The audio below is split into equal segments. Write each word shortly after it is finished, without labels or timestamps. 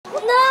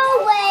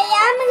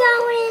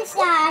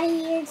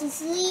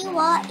see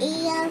what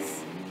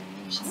is.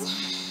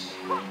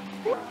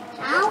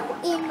 How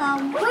in the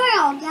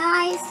world,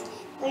 guys,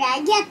 would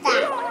I get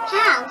that?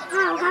 How?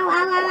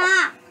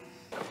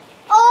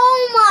 Oh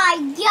my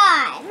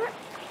god!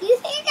 You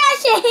think I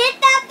should hit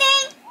that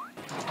thing?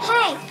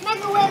 Hey,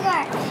 Mega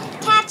Wiggler,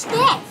 catch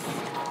this!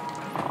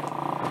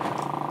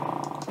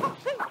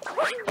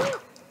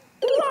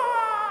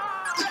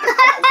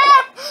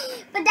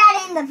 But that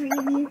in the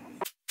preview.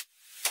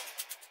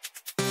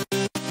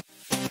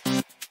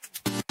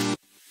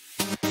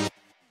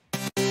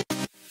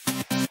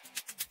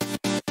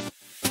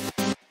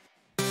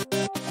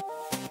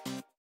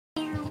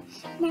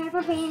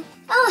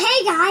 Oh, hey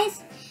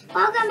guys!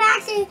 Welcome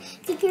back to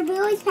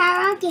Kirbilly's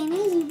PowerUP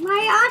Gaming Super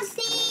Mario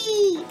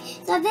Odyssey!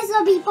 So this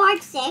will be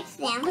part 6,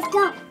 then let's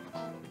go!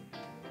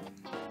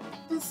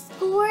 The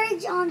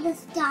Scourge on the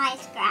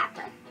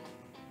Skyscraper.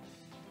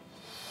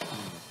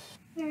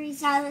 Very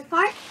start this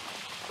part.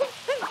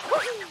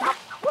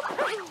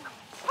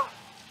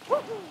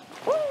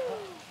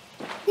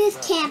 This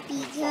can't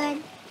be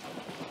good.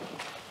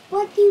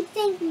 What do you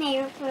think,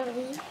 Mayor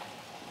Kirby?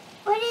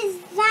 What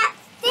is that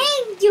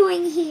thing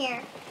doing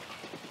here?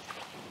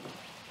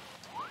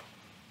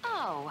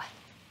 Oh,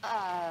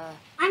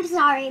 I'm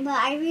sorry, but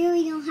I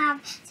really don't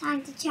have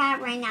time to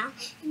chat right now.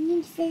 I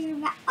need to figure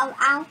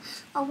out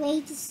a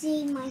way to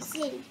save my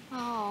city.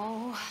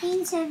 oh.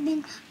 Things have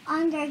been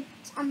under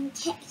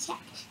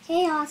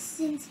chaos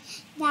since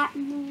that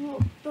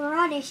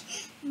brutish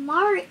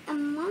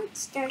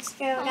monster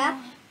showed up.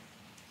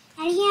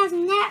 And he has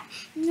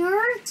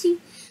nerve to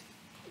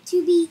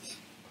be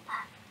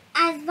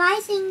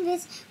advising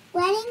this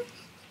wedding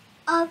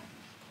of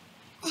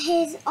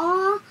his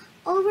all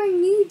over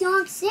New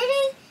Donk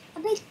City. A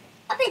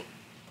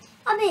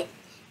bit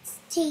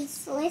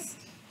tasteless,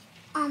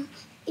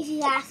 if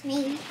you ask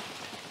me.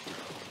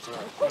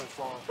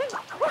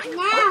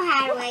 Now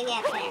how do I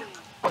get there?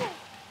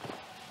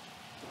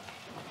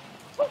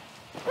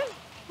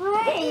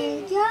 What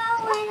is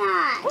going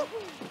on?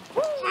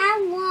 How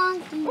long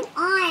do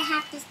I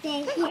have to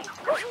stay here?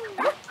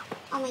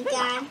 Oh my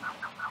god.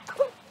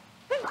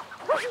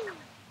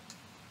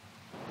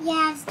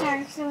 Yeah, it's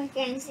dark, so we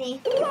can see.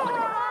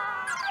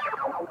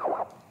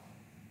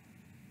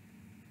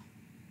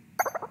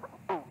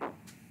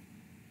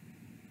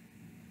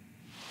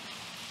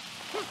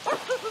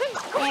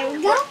 There we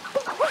go.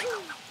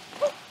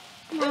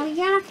 Now we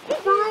gotta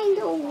find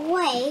a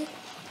way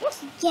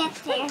to get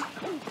there.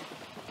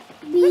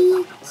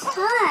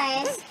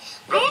 Because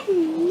I have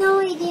no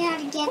idea how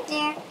to get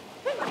there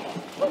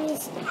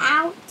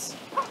without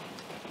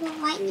the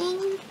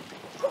lightning.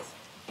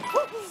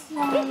 So,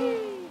 I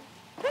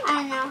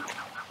don't know.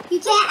 You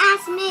can't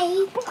ask me.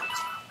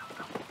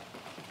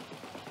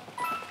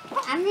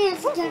 I'm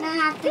just gonna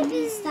have to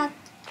be stuck.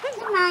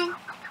 Come on.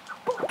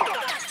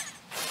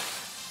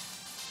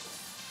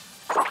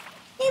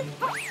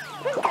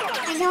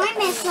 I know I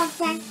missed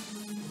something.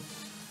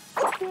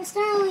 There's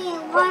certainly a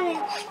lot of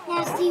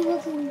nasty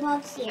looking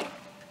bugs here.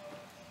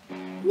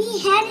 Me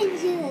heading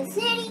to the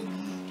city,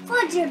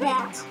 Fudger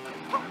Bet.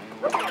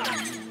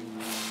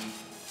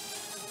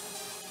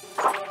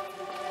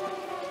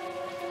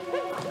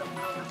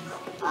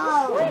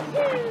 Oh.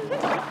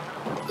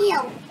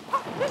 Ew.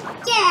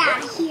 Get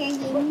out of here,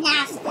 you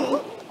nasty.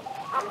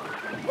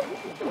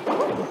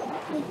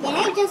 Wait, did I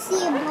just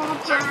see a ball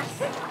pass?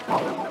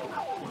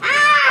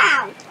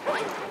 Ow!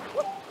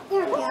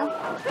 There we go.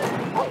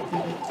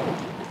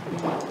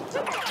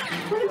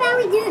 What about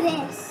we do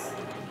this?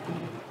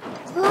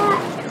 What?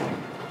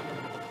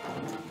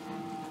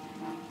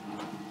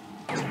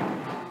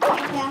 There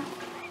we go.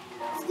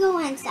 Let's go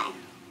inside.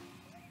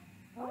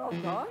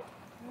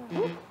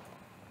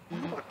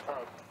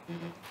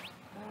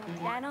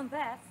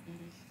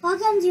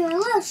 Welcome to a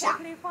little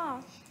shop.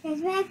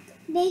 There's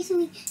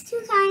basically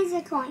two kinds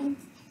of coins.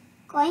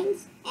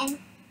 Coins and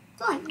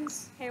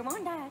coins.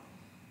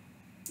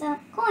 The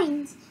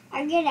coins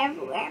are good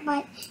everywhere,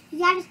 but you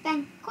gotta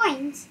spend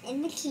coins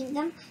in the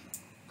kingdom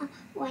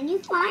when you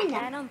find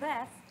them.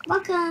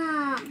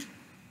 Welcome.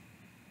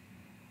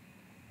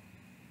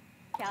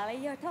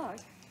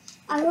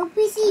 I hope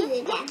we see you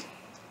again.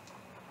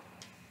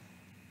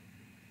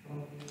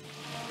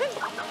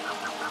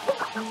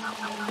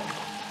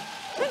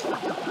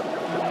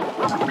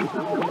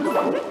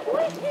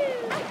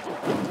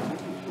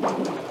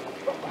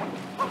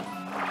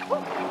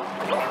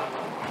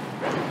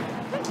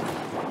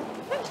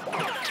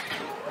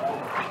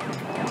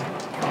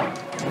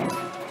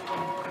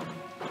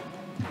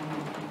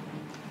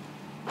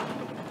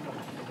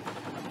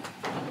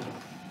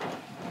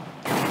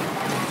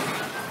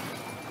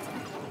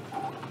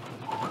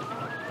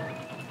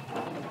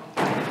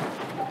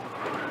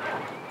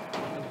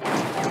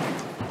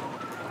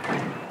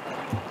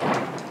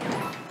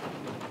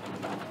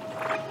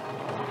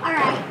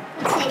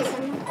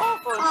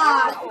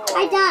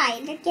 I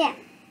died again.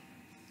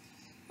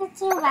 That's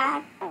so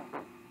bad.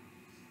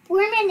 4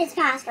 minutes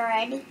passed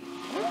already.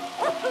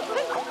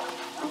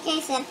 Okay,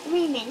 I said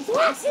 3 minutes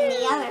passed in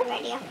the other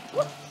video.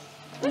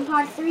 In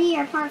part 3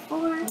 or part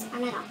 4, I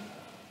don't know.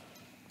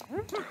 We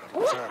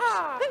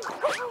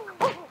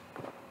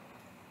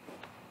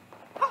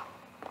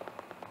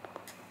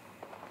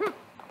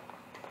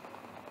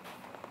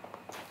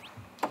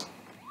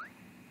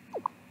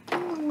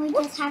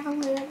just have a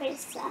little bit of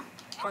stuff.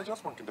 I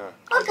just want to do.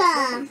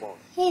 Welcome.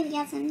 Hey, we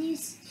got some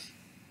news.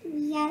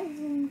 We got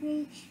some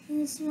great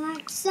news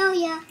like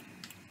soya.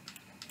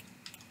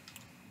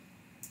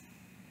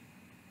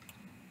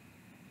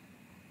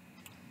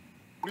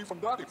 Leave from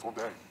daddy for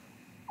day.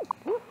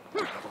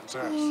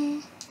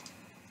 Yeah.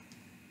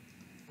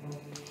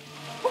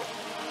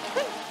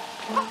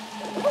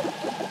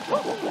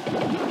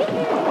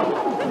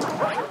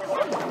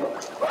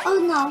 Oh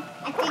no,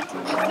 I think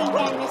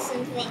I missed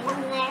some things in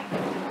there.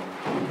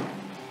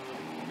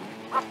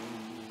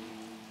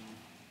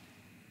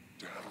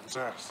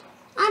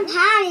 I'm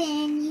hiding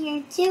in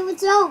here till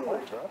it's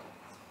over.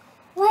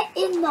 What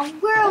in the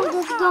world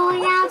is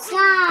going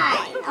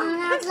outside?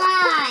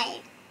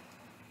 Outside.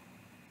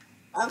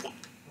 Okay.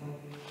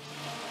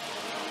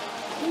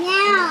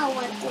 Now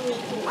what do we do?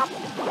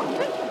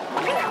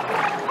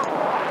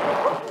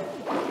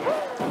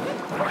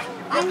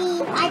 I mean,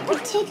 my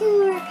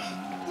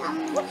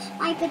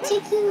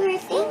particular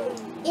thing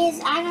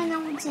is I don't know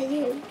what to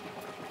do.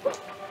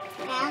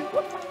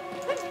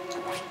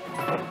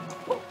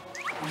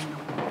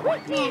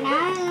 Man, I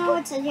don't know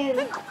what to do.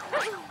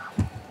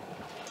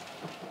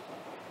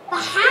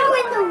 But how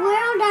in the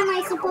world am I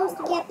supposed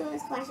to get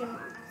those question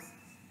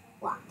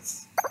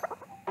marks?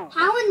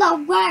 How in the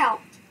world?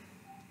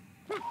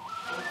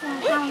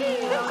 How in the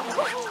world?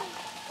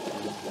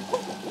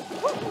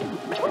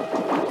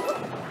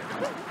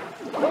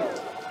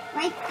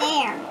 Right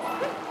there.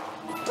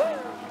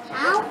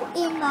 How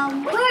in the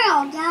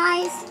world,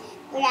 guys?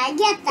 Where did I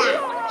get that?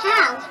 How?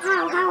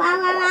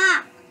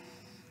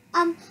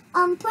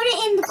 Put it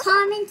in the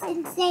comments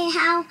and say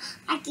how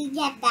I can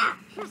get that,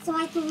 so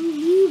I can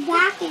review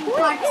back in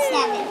part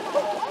 7.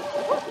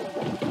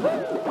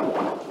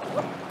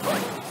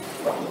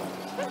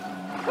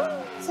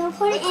 So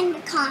put it in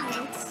the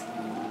comments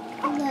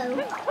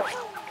below.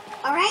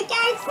 Alright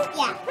guys?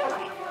 Yeah,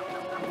 alright.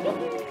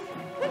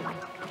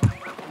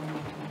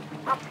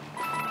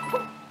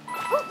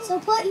 So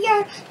put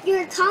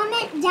your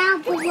comment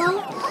down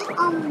below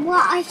on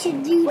what I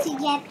should do to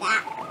get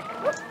that.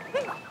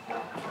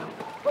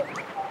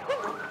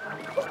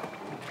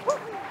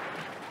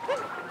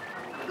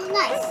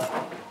 Nice.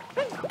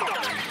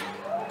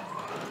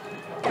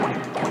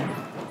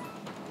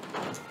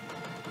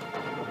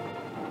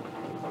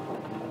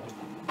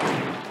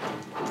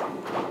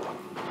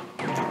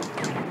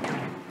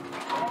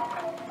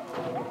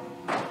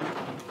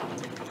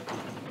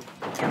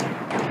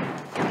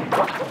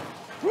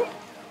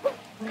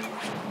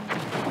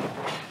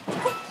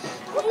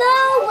 No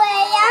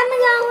way, I'm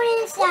going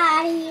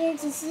inside here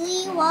to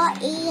see what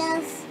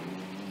is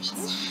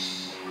inside.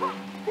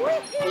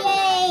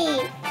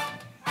 Yay!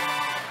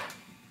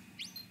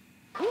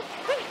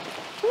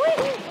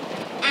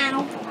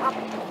 Ow.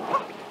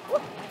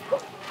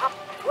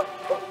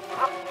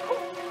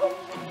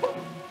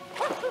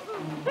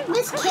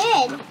 This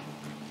kid.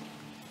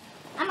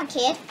 I'm a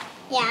kid.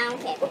 Yeah, I'm a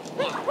kid.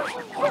 Yeah.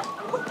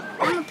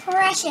 I'm a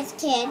precious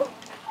kid.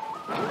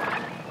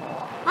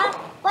 Huh?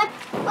 What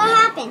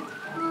happened?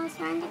 Oh, it's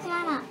trying to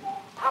climb up.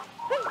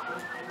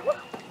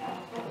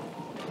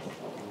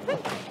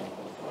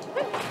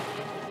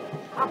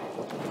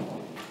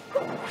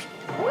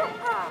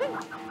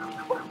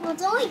 Well,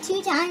 it's only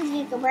 2 times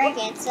you can break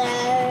it, so I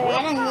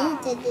don't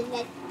need to do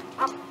that.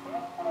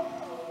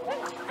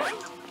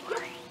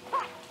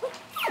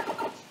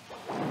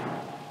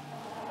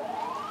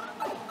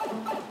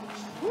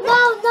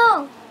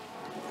 No!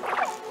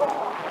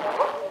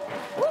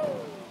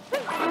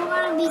 I don't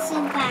want to be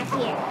sent back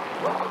here.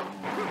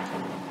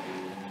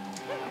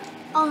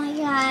 Oh my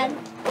god.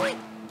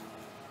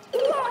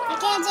 I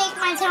can't take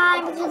my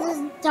time because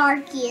it's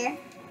dark here.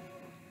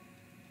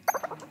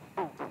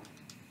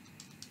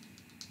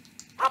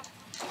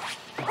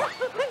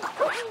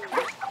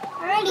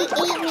 Already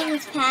 8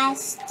 minutes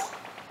passed.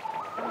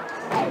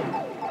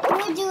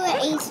 We'll do it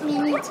 8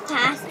 minutes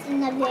past in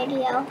the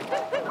video.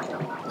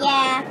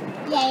 Yeah,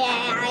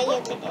 you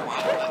can do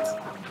that.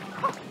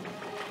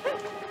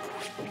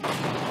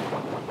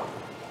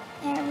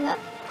 There we go.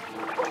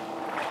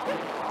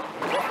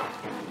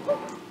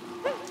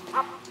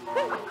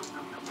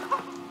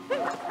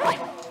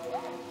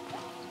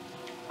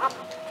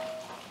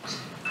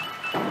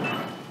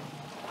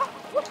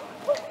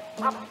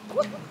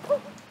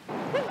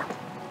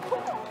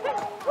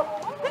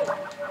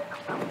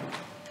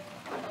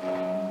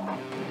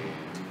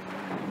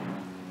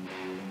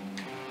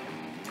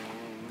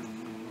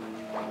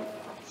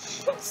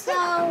 So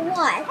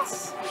what?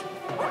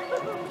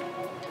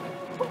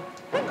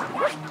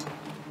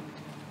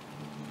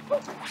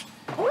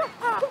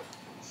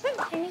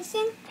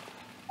 Anything?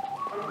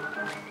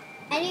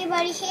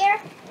 Anybody here?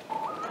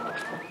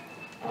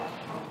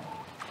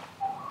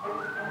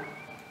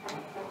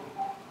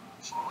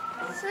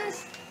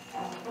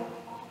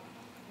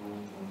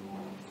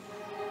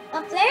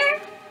 Up there?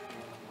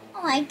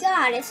 Oh, my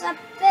god, it's up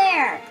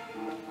there.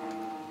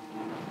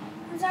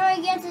 Is that how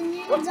we get to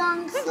New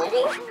Dong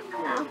City?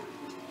 No.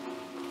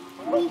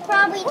 We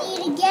probably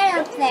need to get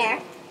up there.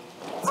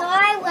 So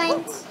I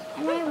went,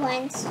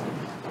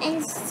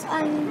 and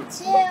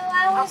until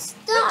I was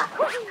stuck.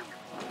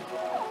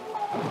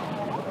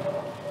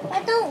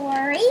 But don't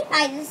worry,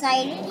 I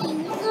decided to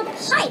use a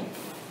pipe.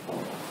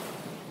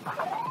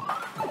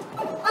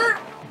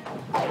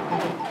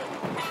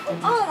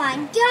 Oh my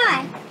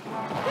god!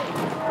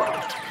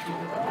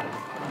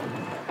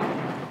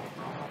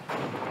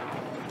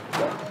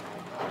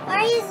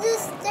 Why is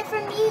this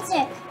different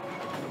music?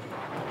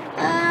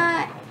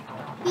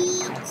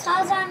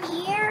 Because I'm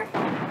here?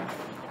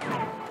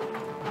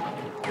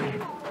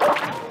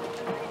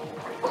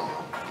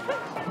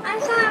 I'm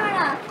climbing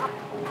up.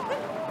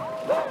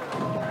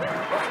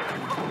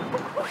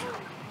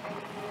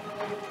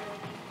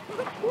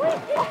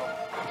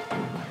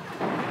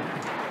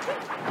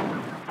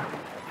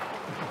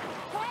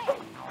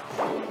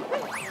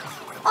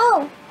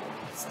 Oh,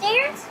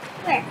 stairs?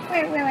 Where?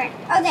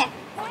 Oh, there.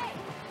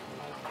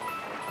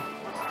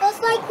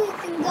 Looks like we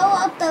can go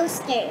up those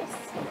stairs.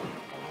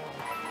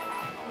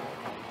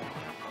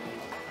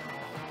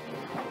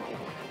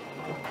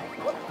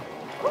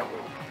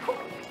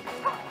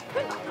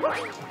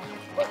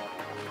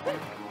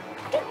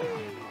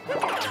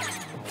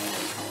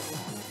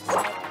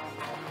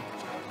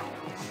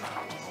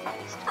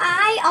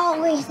 I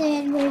always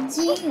said with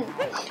you.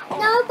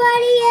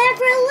 Nobody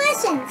ever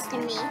listens to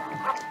me.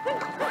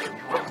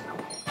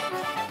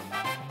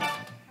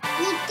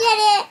 You did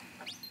it.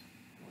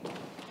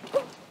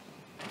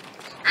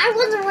 I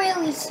wasn't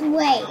really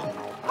swayed.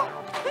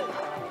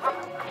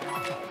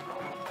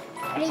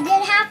 But he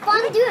did have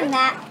fun doing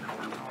that.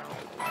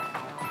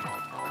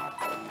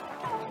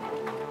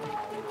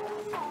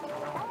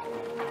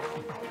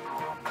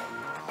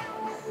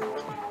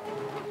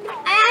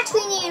 I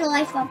actually need a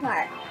life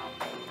apart.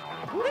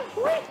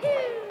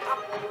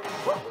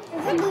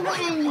 There could be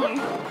one in here.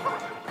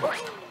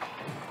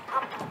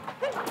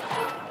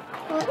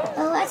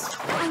 Well, let's...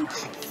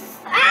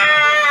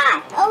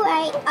 Ah! Oh,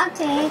 wait.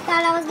 Okay, I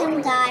thought I was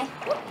gonna die.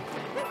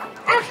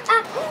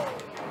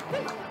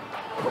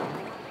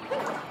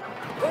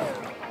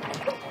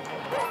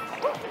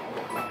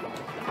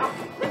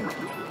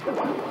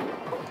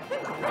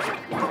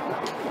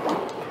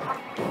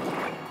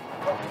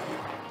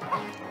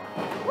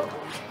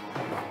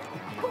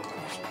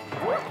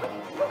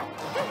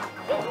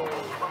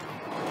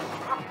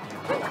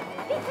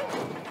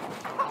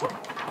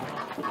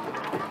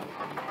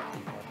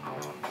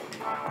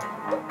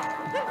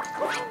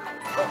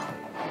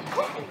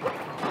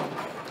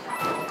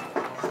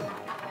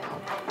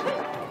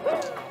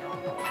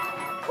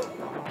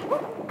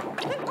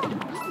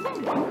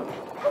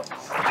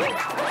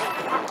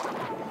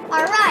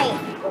 Alright.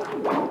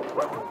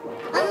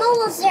 I'm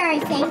almost there, I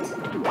think.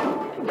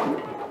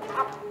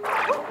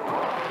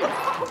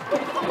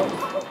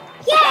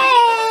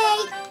 Yay!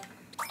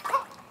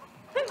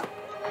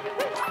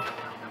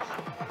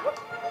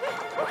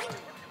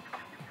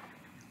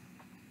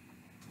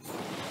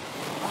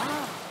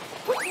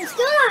 It's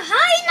still not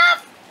high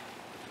enough?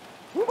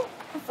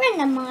 A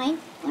friend of mine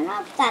went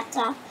up that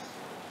top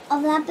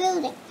of that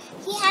building.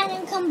 He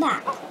hadn't come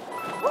back.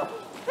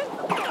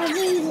 What do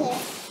you do?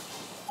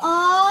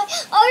 Oh,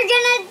 we're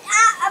gonna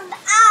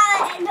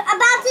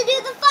about to do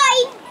the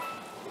fight.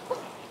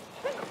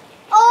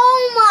 Oh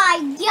my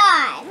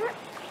god!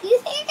 You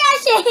think I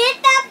should hit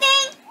that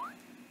thing?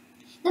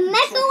 The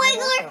Mecha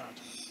Wiggler?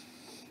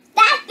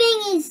 That thing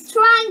is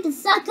trying to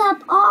suck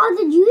up all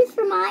the juice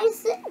from our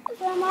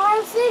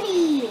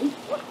city.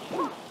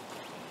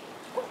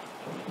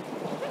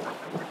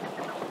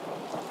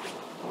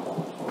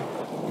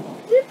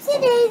 Oopsie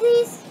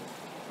daisies.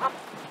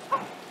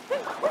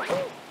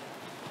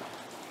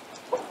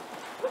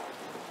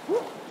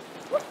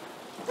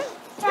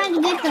 Trying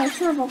to get those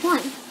purple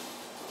coins.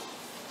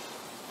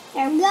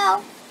 There we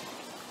go.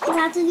 We're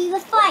about to do the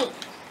fight.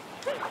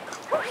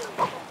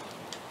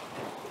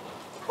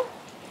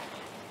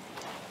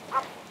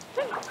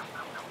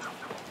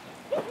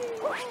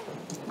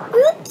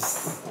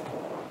 Oops.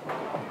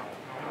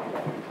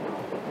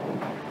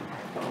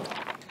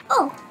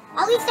 Oh,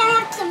 at least I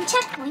have some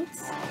checkpoints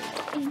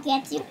to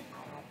get to.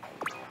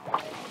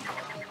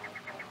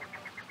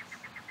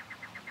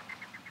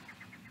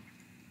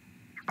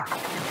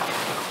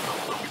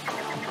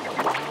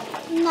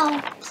 No.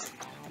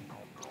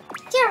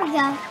 There we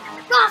go.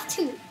 We're off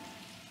too.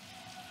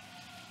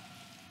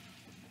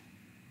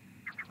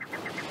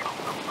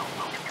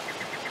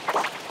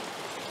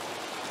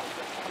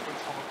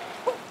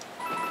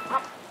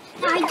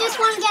 Now I just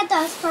want to get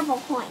those purple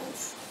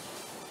coins.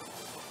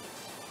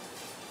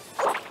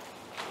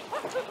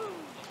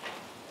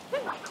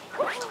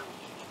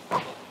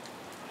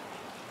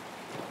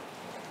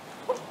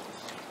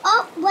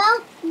 Oh,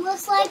 well,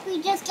 looks like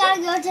we just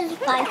gotta go to the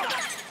fight.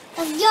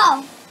 Let's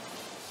go.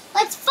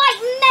 Let's fight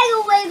Mega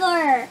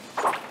Wiggler!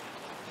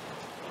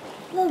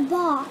 The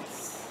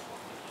boss.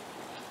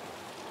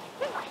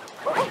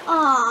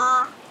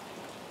 Aww.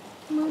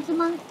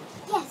 Come on.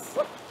 Yes.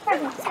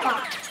 Perfect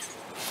spot.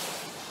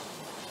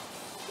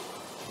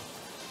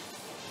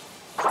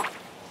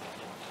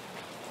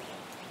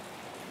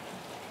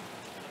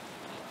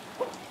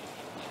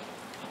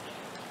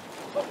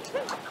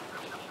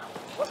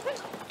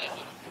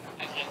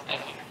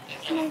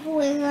 Make a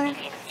wiggler.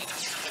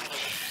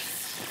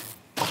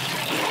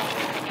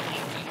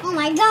 Oh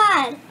my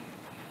god!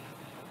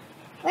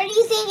 Where do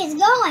you think it's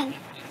going?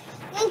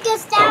 Link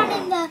us down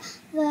in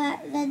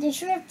the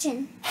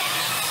description.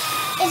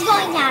 It's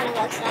going down, it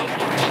looks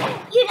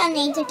like. You don't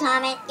need to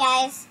comment,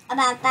 guys,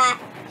 about that.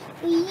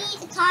 You need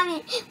to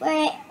comment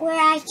where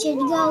I should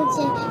go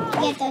to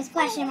get those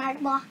question mark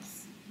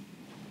blocks.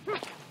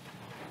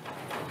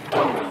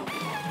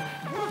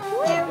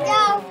 There we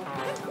go.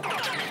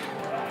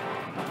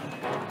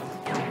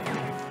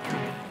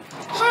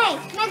 Hey,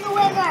 Mega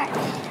Wiggler,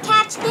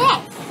 catch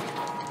this.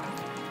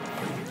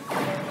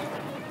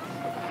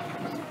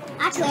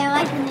 Actually, I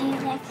like the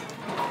music.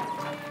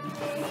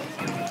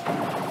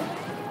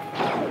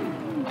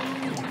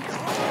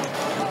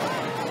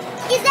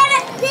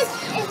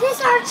 Is this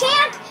our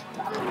chant?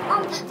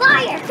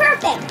 Fire,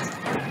 perfect.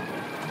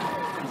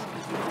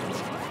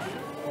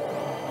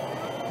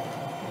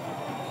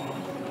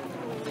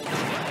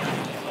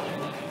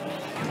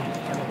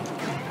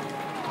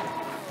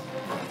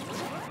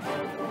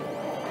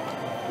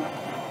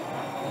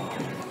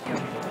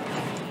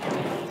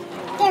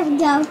 There we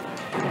go.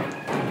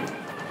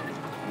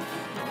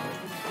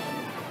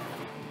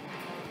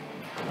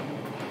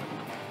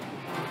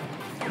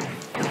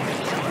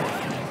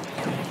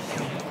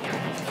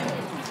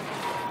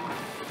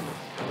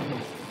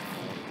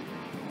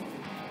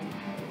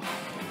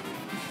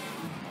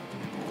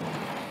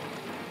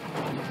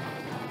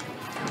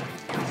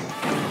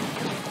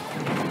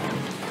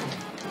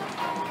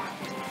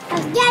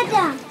 Let's get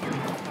them.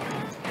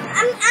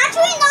 I'm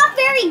actually not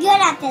very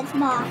good at this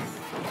boss.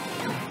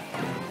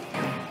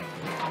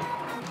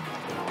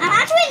 I'm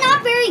actually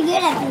not very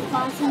good at this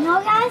boss, you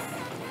know, guys?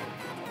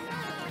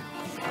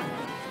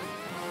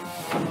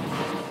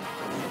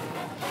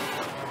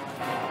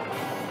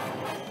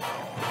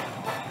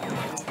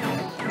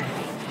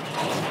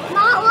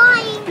 Not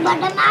lying, but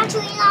I'm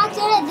actually not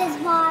good at this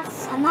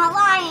boss. I'm not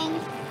lying.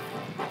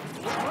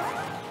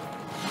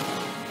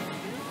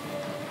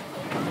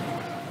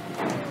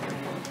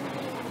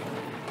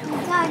 Oh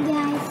my god,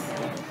 guys.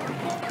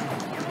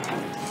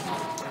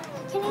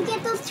 Can you get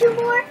those two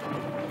more?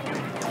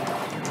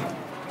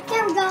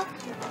 There we go.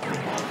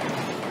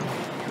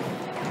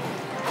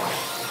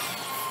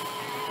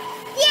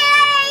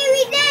 Yay,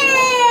 we did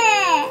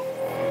it!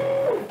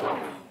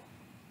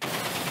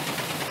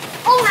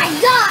 Oh my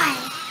god!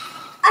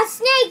 A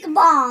snake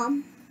bomb!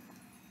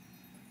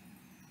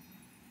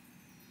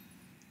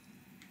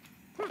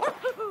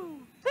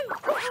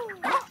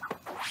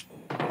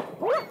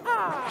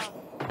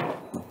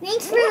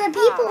 Thanks for the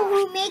people who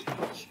make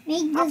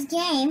this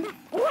game.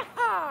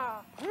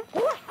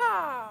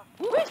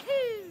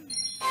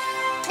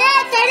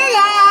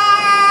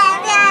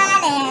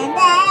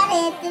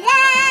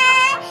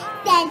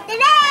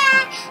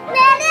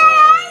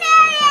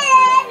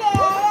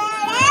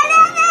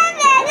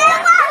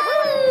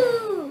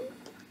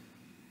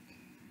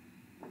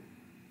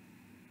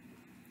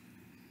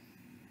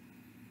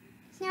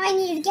 Now I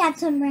need to get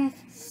some breath.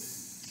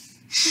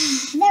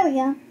 There we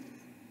go.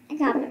 I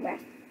got my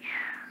breath.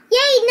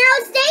 Yay, now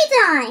it's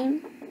daytime!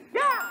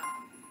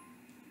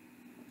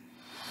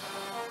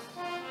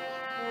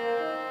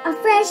 A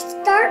fresh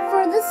start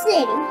for the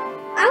city.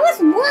 I was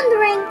really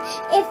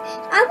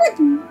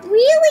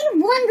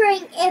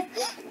wondering if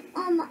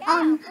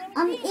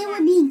it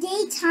would be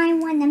daytime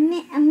when the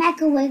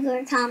Mecha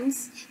Wiggler comes.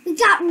 We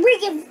got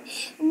rid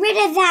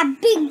of that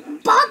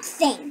big bug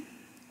thing.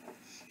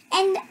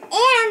 And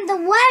the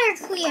weather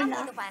cleared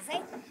up.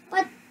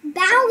 But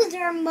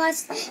Bowser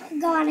must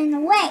have got in the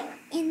way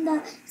in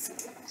the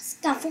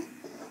scuffle.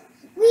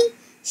 We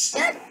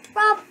should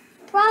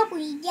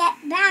probably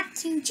get back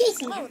to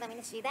chasing him.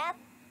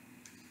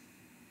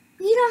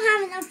 We don't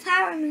have enough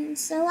power moons,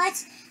 so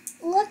let's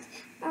look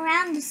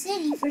around the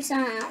city for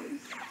some.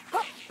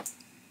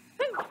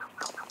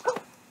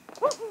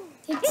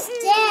 It's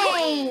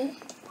day!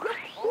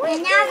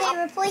 And now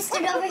they replaced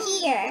it over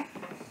here.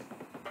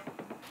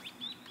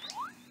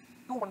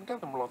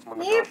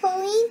 Where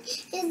Pauline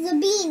is the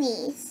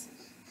beanies.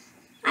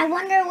 I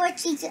wonder what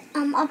she's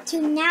up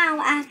to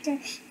now after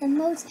the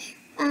most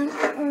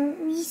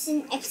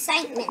recent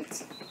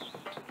excitement.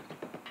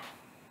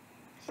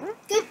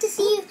 Good to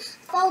see you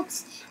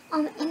folks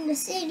in the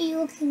city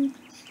looking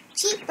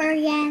cheaper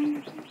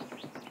again.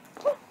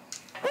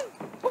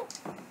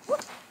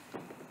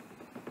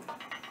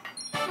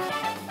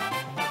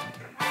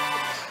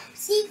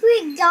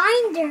 Secret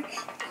grinder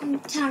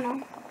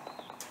tunnel.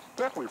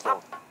 Definitely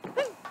from.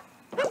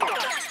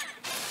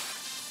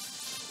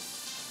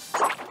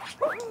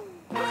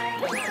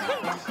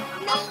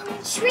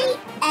 Main street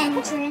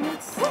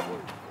entrance.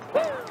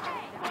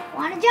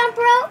 Want a jump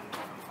rope?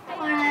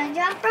 Want a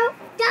jump rope?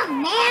 Jump,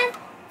 man!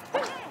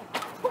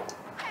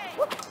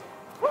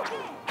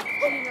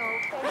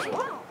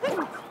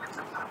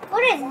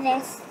 What is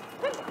this?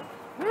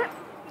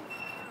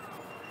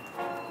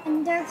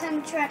 Under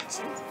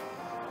construction.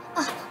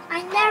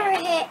 I never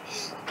hit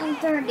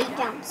 30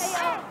 jumps.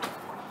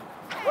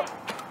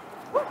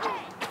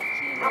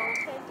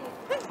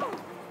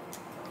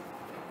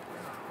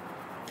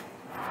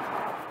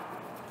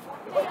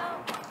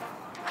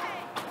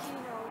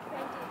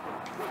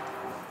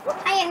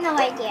 I have no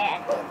idea I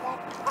did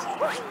that.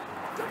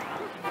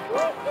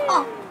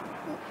 Oh.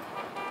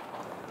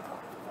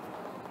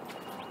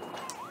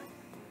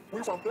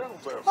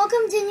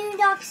 Welcome to New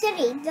York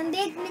City, the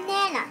big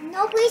banana.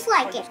 No place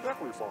like it.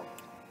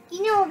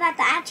 You know about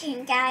the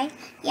action guy,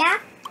 yeah?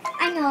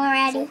 I know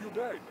already.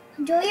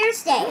 Enjoy your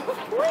stay.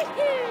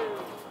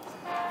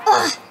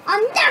 Ugh,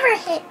 I'll never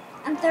hit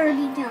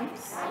 30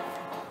 jumps.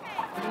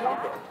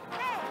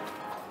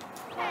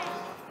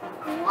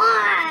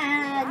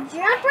 Wow,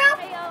 jump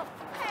rope?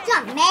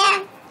 Jump,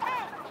 man.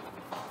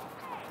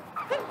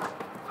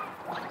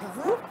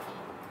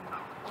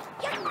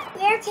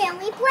 Where can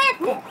we plant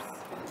this?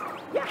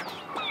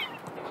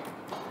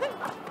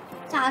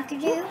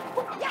 Talkadoo.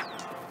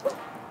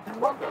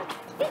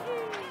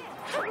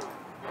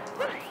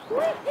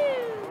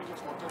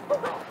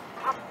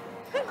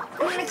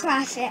 I'm gonna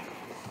crush it.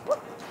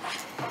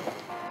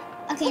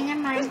 Okay, never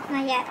mind,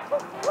 not yet.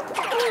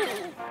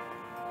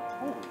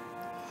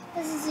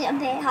 This is a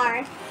bit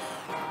hard.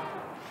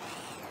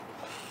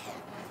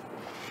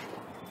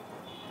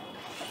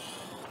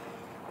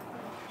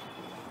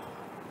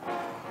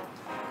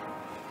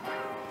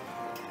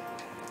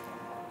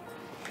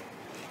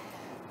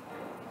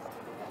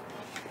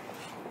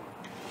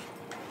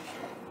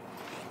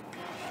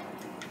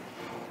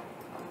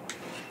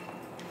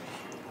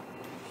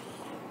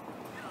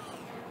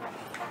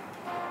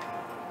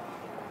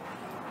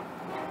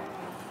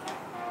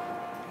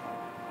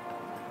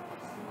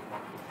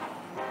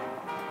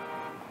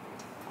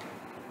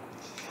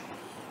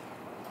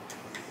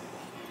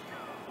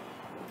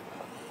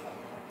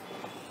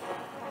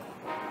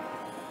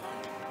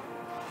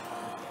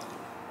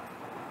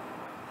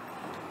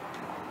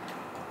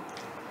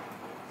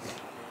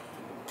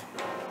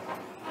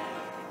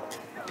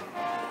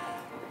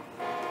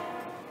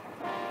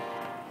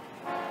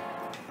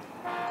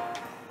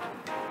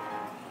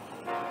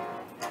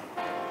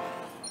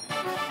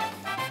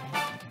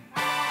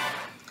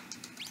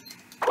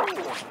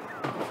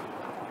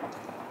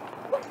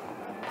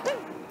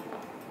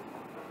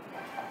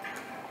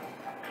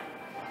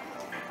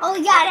 Oh,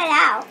 we got it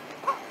out.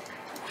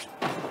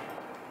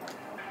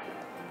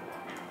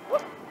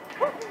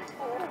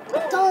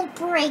 Don't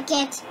break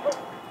it.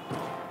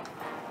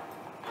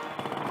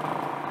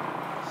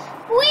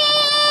 Wait.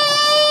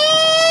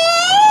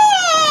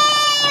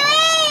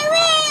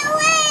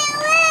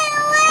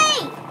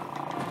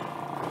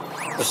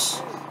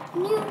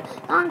 New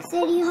Donk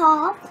City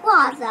Hall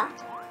Plaza.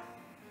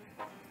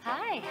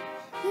 Hi.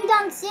 New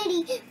Donk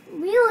City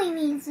really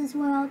means this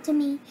world to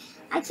me.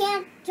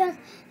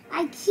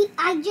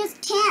 I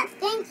just can't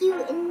thank you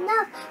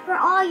enough for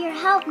all your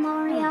help,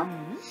 Mario.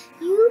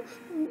 You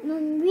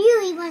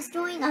really must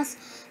join us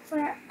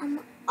for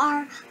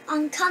our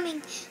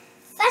oncoming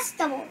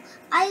festival.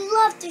 I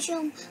love to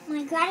show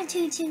my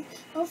gratitude to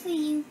both of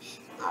you,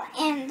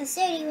 and the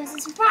city was a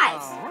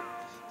surprise.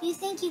 Do you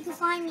think you could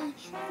find me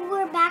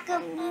 4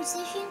 backup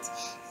musicians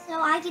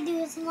so I could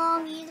do a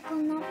small musical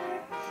number,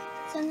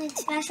 something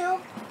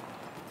special?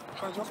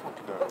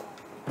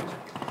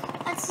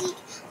 Let's see.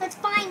 Let's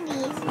find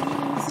these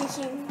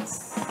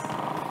musicians.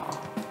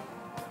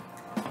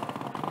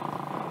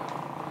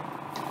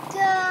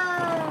 Go!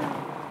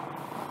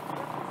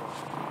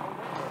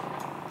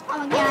 Oh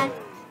my God!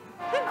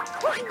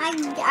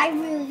 I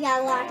really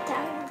got locked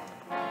out.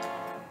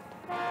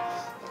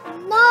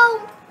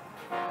 No!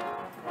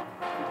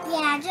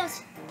 Yeah,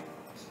 just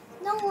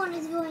no one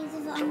is going to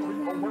the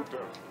underground.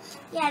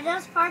 Yeah,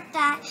 just park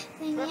that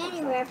thing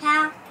anywhere,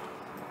 pal.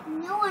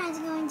 No one is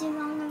going to the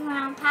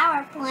underground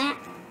power plant.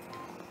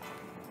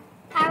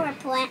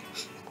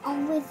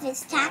 With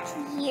this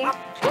taxi here.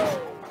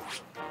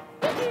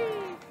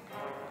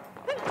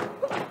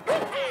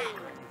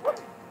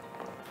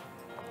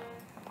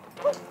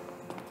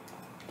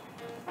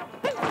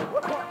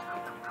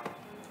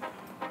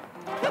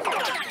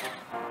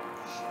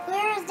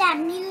 Where is that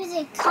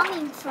music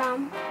coming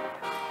from?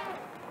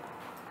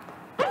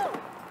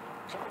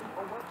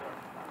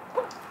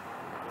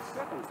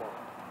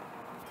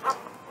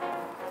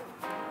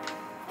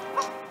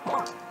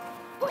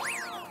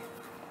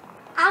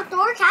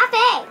 Outdoor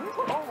cafe.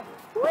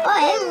 Oh,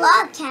 I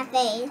love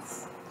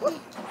cafes.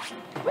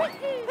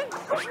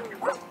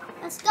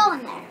 Let's go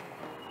in there.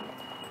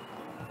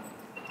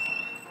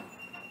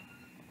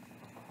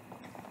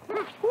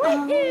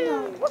 Oh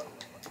no.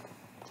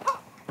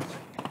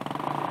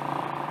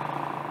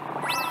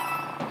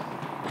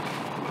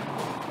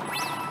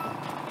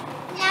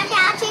 Not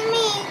catching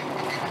me.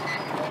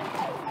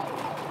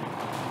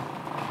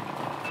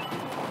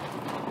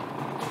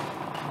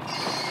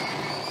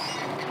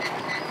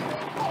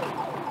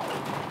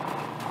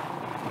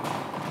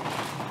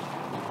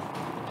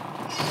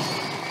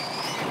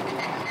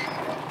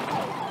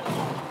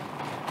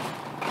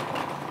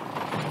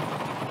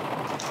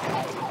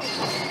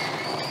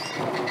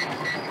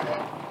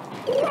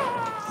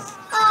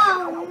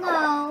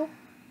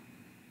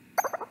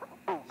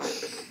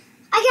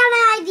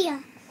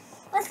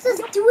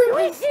 do it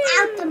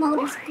without the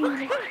motor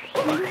scooter.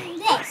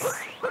 This.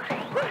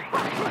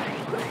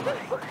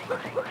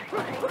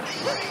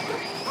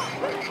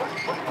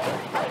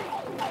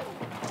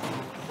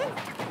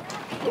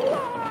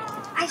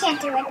 I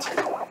can't do it.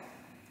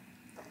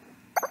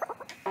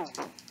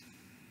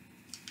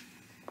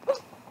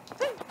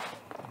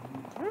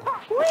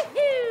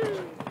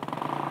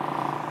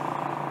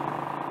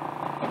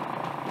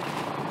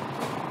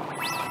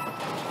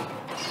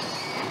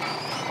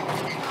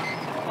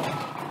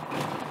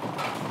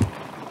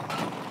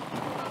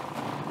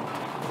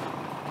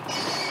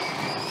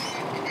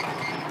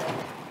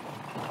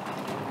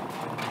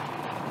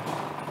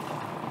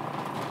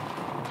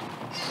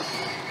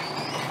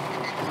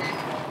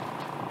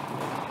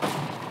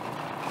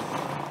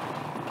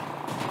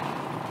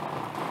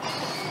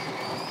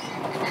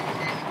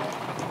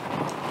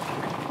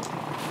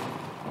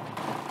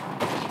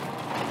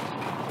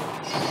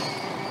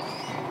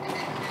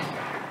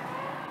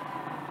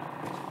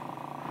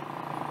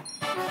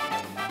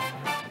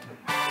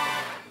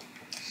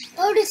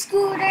 Motor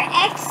scooter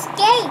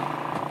escape.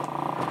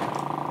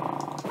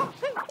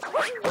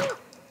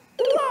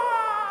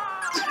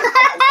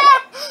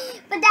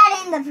 Put that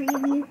in the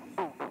preview.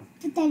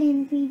 Put that in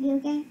the preview,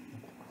 okay?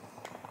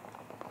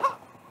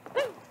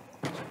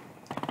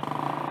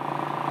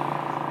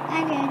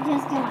 I'm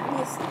just gonna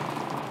listen.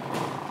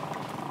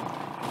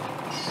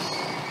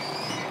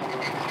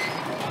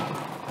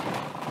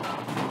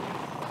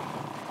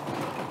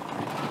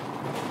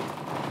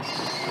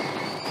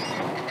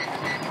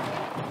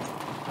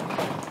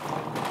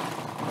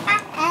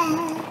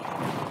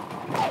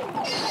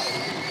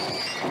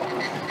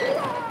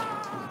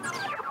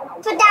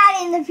 Put that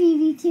in the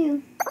preview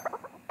too.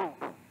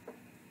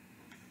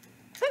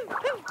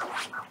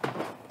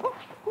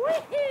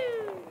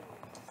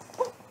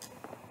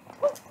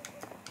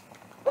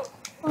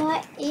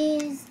 What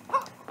is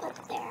up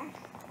there?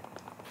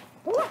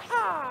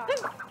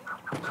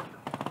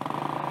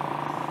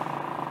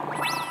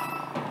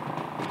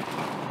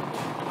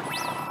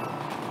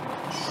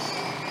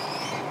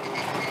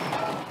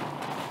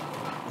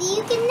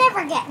 You can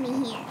never get me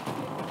here.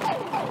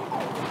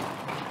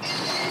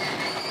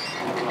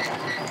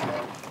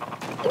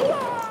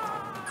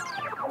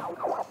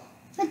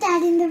 Put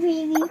that in the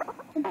preview.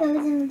 Put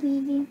those in the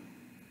preview.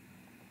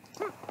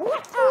 Wah,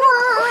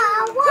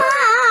 wah,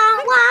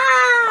 wah,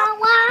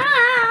 wah.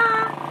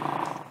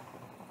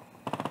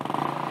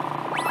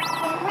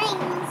 It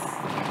rings.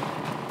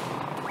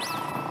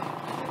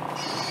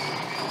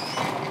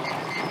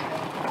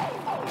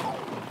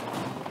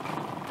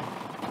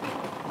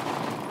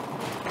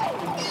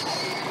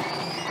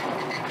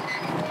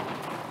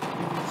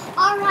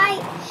 All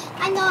right,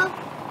 I know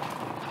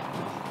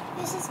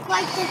this is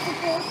quite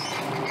difficult.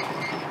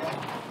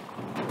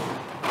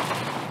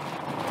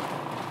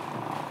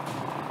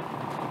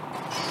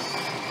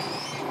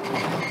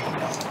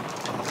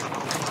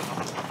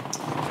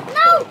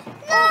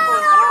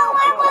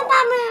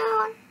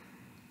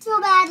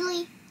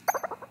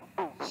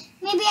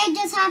 Maybe I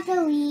just have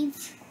to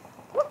leave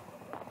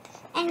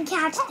and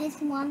catch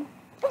this one.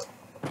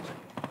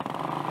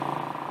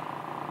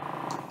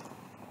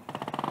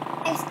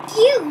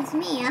 Excuse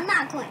me, I'm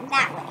not going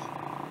that way.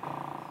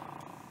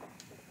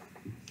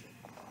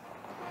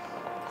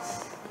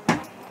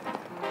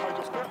 I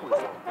just got one.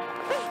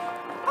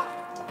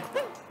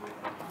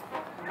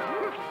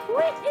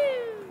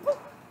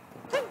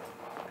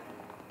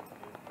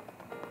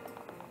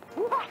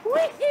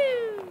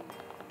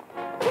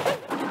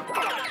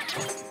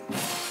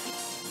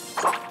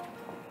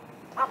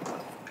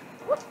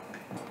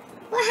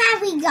 What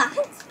have we got?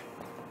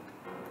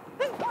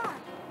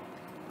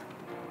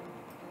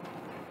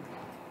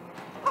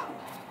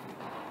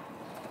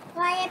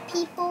 Quiet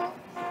people.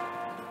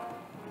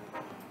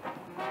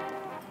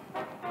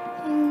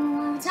 You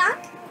want to talk?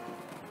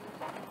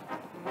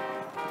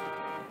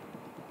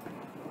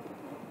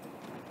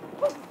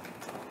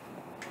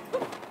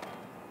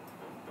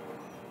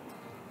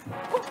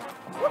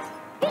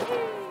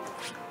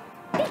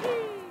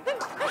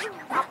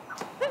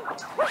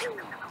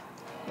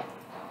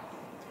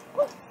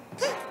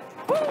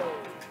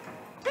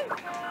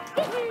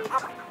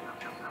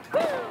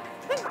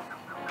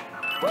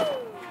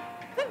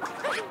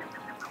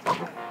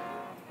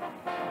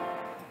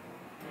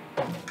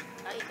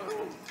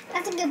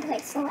 That's a good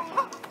place to land.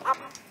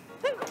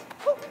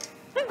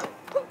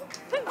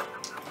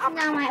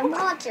 Now my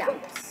wall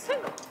jumps.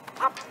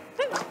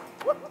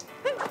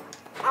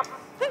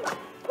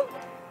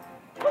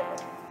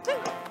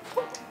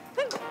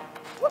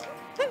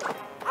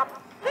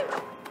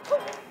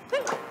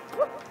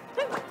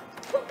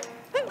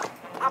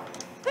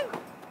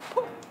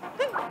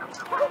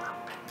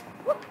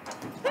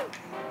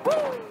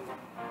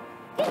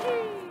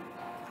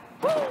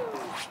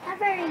 Not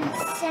very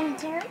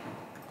sanitary.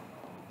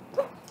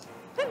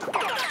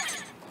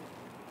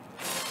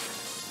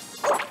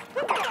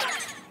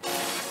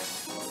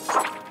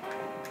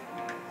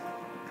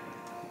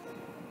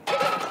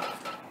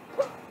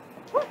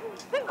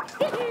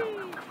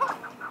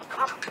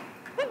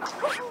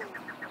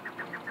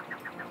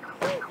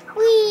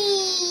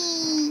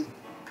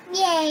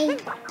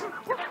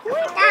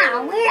 Yeah,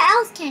 where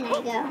else can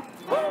I go?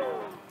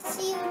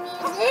 See the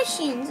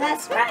musicians,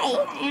 that's right.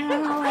 I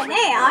don't know where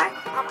they are.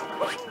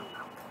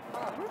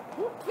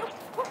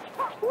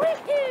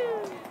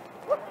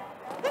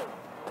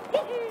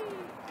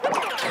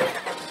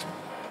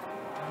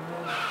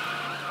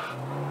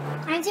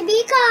 Time to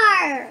be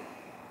car.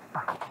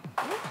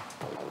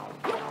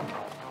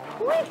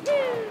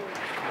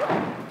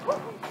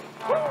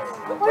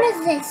 What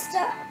is this?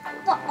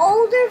 The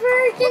older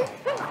version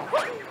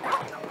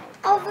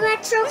of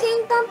Metro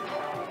Kingdom?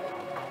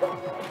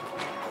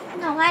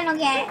 No, I don't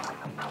get it.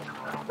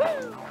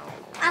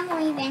 I'm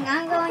leaving.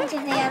 I'm going to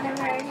the other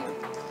version.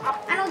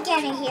 I don't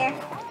get it here.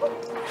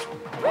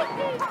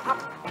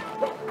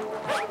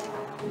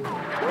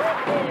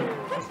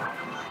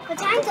 But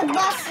time to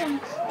bust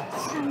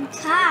some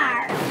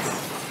cars.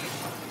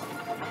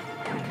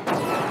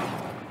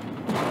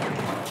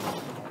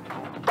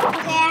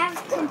 Okay, I have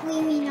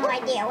completely no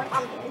idea what to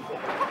do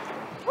here.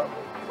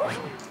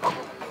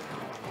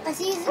 Let's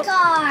use the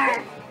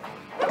car.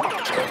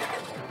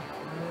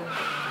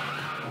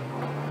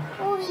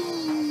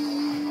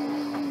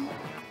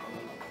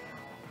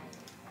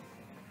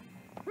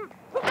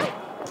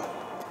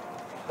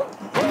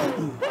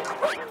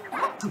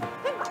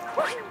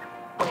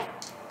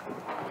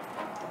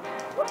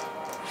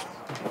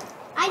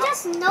 I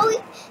just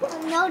noticed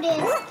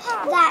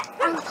that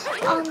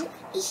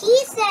he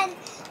said,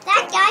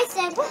 that guy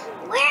said,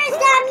 where is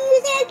that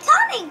music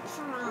coming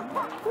from?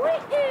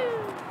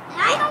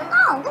 And I don't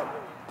know.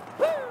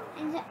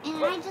 And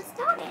I just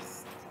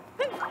noticed.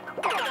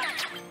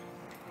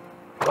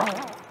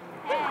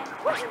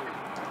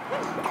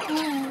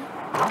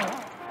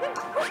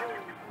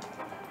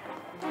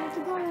 Let's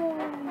go.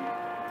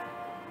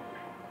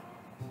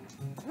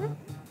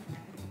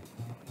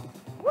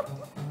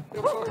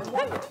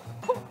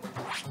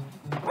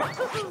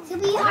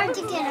 It'll be hard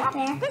to get up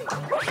there.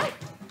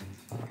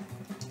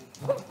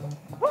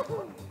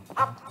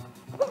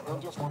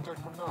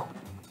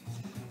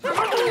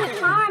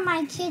 How are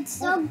my kids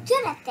so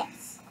good at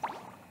this?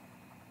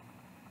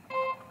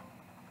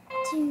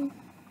 2,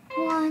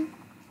 1,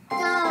 go.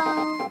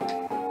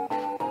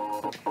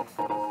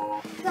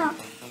 Go.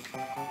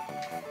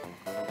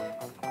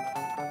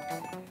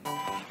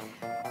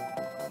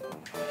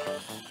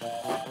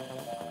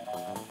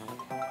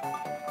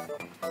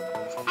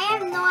 I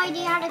have no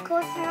idea how to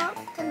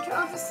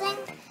control this thing,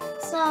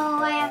 so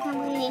I have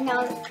completely no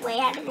way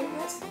how to do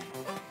this.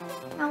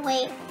 No,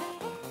 wait.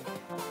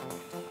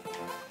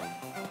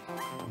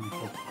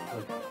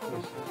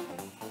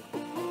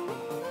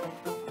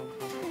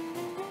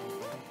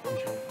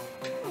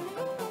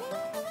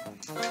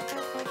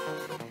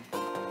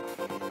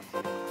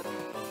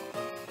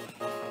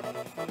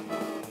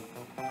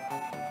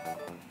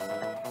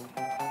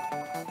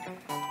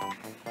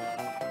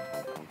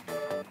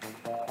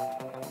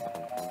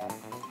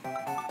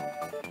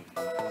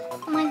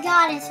 Oh my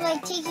god, it's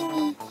like taking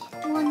me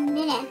 1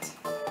 minute.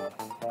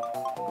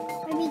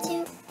 Maybe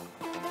 2.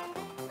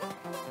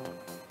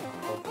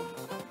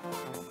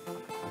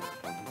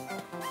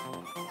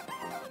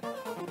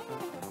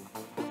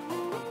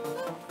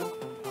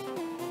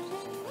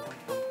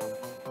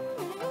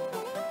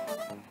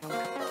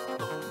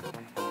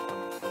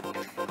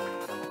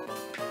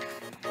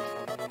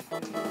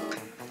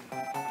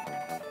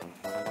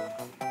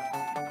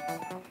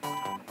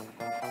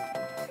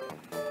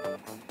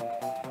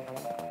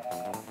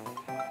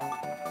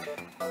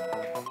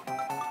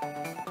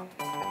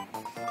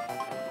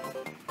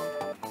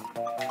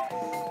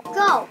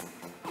 Go!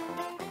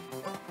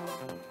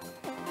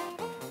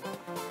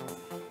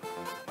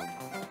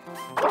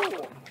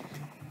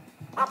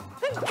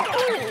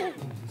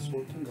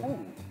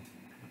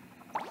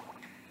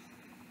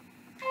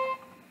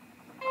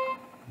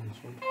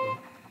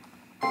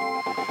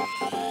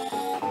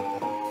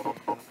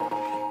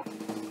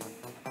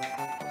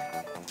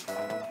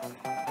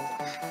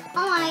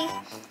 Oh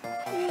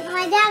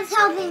my dad's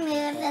helping me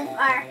with this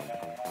part.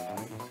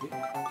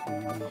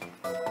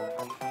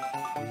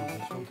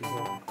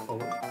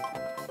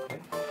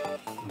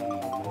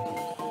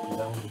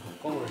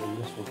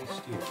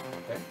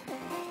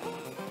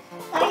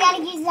 So I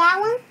gotta use that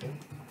one?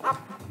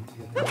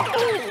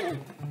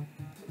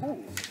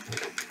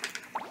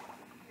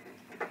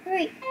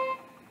 3,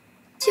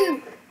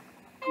 2,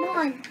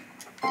 1.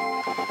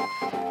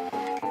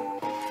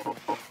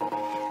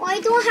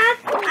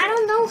 Well, I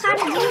don't know how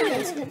to do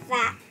this with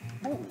that.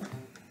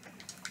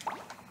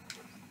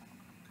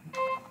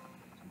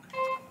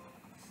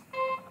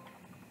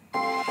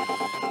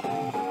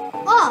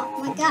 Oh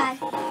my god.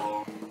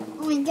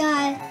 Oh my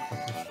god.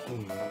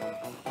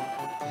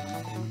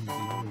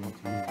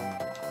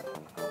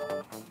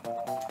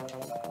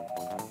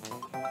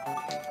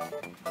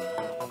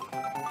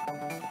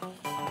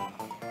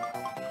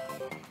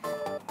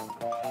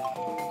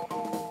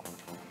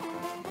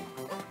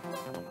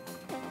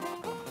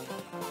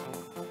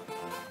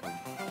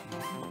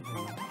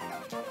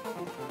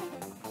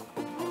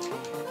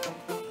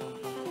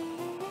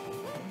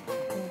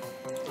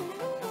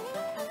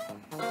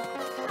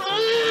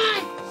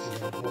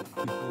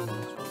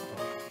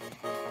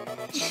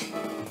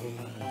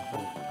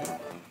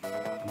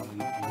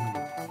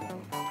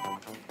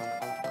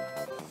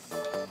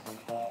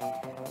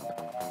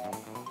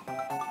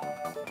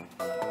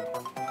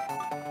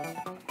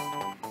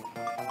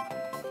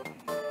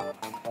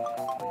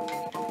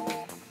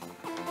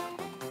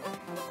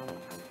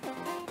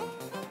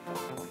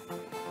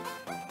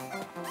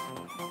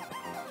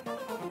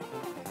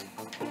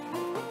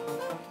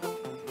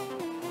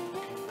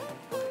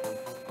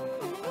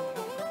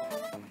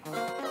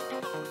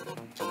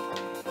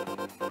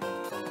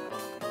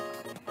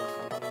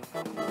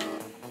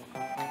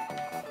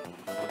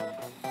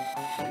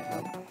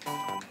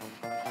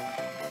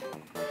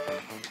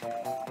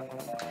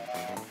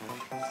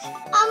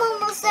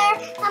 there.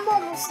 I'm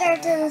almost there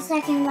to the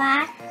second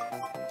lap.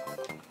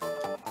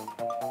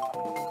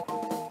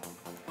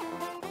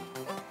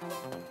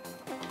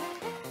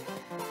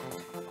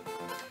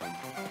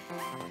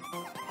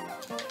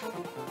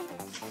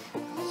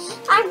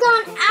 I've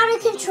gone out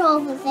of control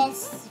with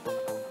this.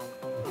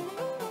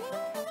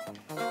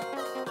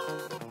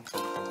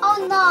 Oh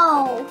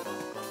no.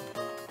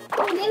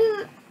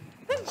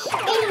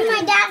 Maybe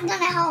my dad's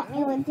gonna help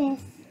me with this.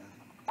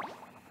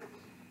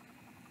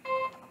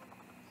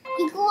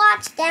 You can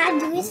watch Dad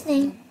do his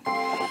thing. You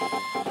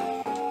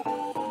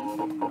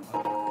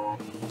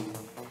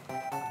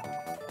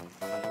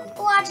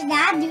can watch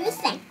Dad do his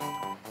thing.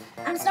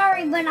 I'm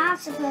sorry, but I'm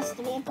supposed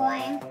to be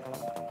playing.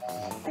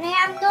 But I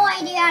have no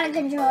idea how to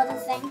control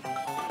this thing.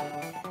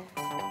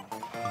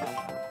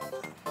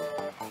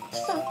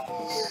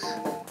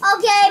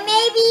 Okay,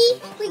 maybe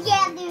we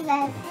can't do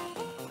this.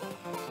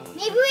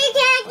 Maybe we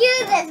can't do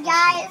this,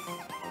 guys.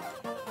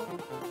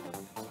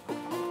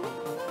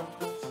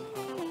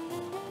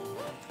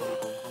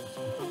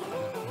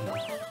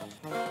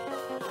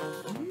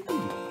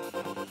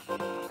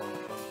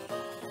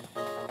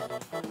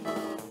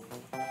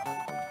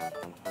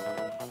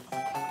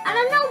 I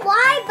don't know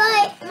why,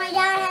 but my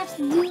dad has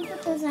to do it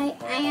because I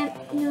have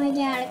no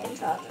idea how to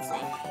control this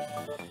thing.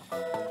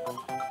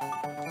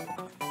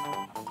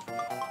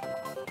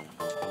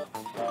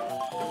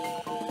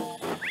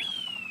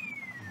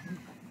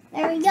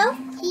 There we go.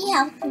 He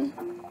helped me.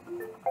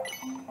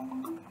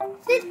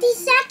 50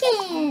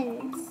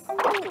 seconds.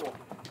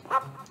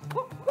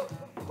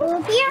 Go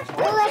up here.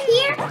 Go up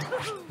here.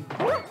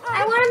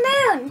 I want a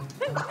moon.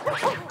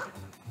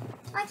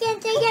 I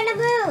can't take in a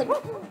moon.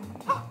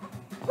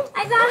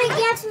 I thought it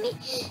gets me.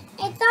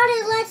 I thought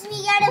it lets me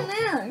get a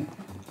moon.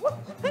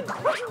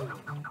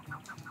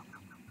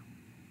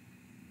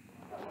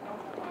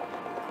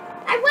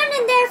 I went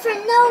in there for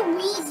no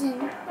reason.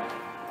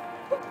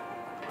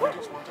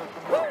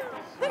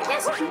 I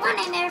just went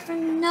in there for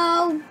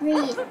no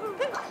reason.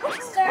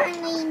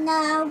 Certainly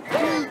no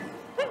reason.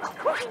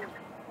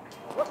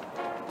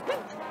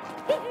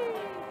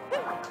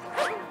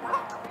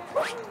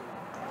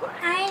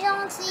 I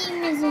don't see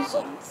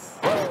musicians.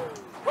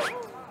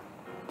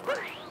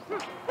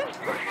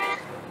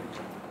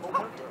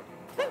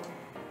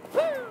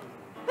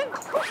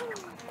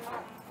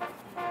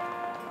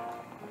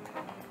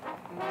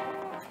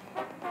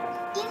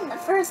 Even the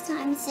first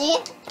time, see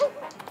it?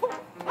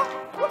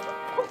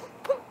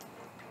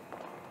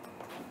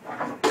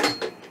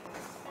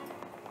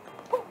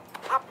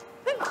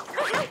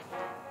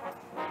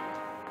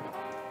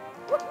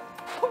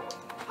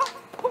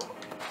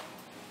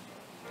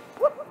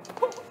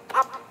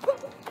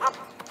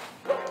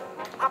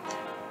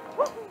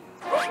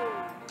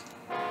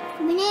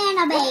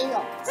 Banana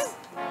bagels.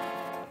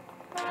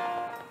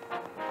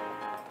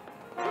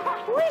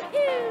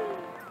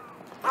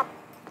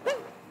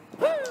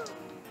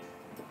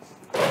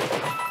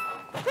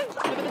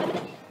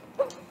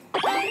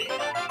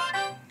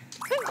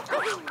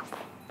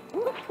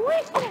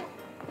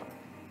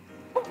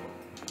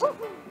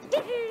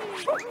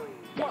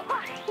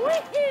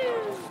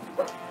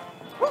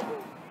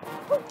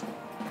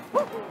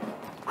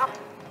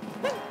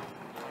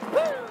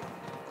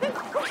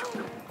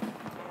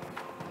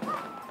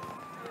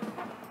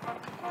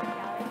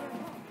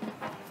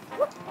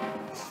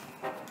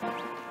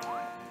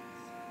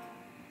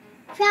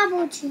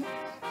 Travel to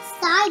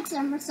side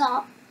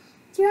somersault.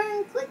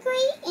 Turn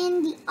quickly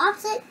in the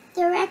opposite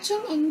direction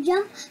and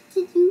jump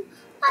to do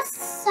a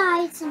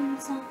side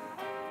somersault.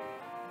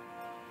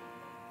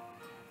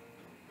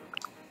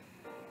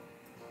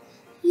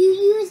 You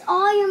use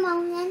all your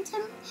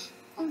momentum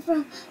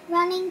from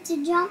running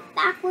to jump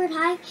backward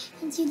high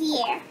into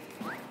the air.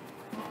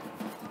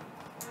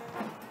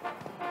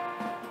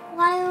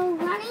 While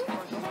running,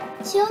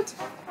 tilt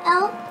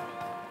L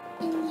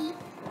in the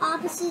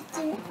opposite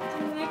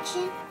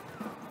direction.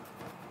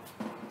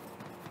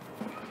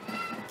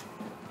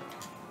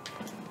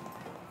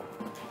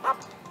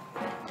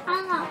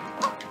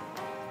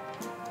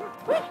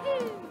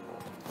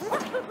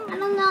 I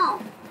don't know.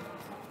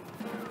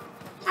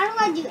 How do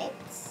I do it?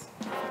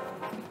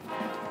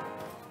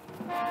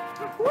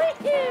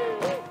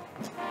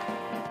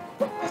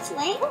 This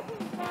way?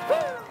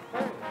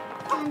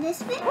 And this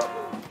way?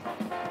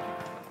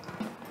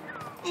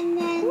 And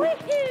then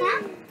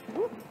that?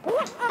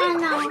 I don't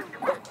know.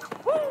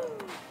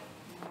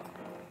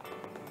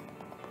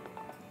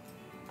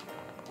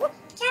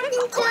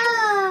 Captain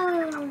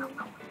Toad!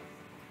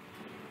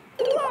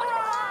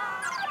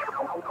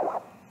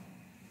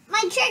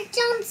 My trick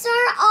jumps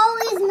are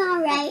always not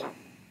right.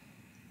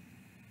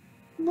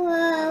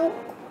 Whoa.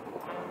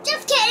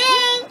 Just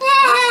kidding!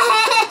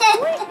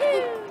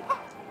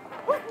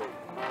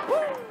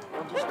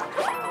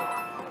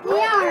 We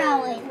are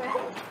always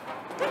right.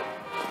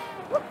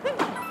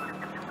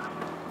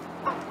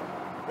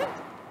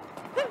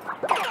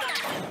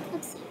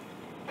 Let's see.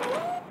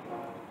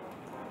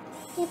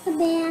 Get the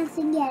bands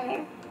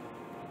together.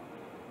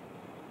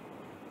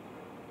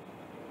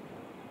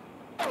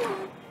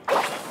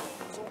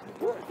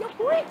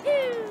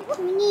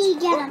 We need to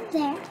get up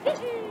there.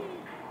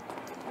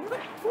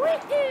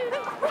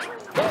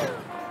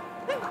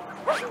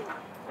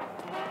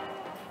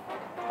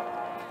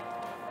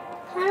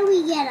 How do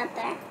we get up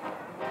there?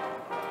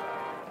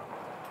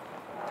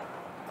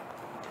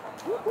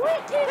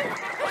 Right there.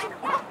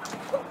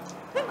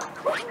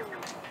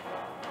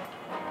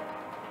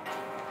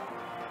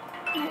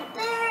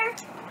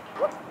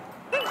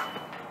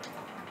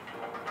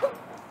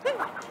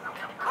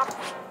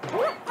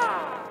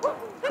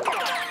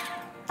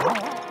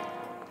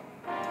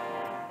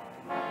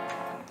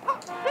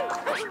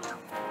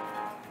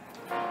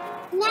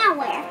 Now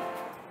where?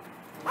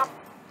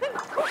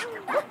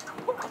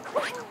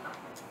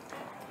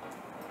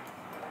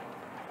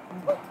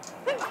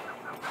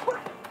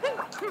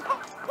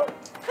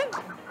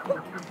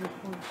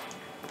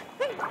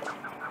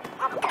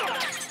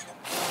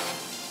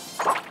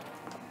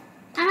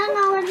 I don't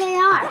know where they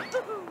are.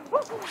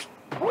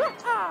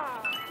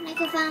 I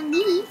can find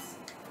these.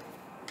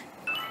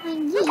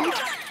 Find these.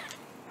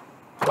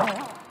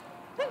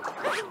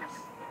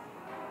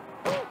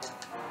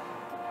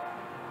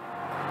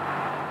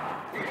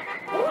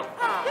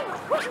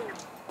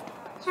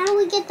 How do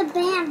we get the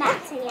band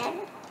back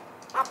together?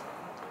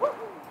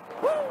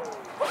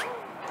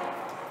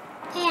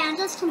 Hey, I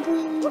just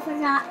completely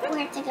forgot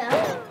where to go.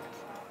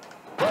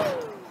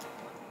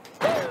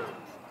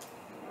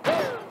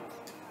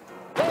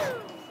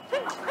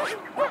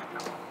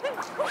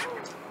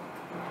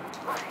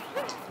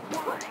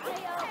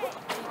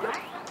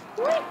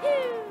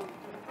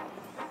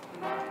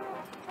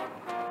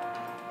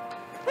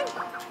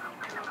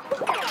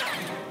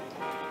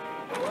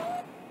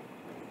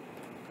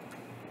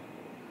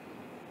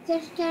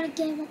 Just gotta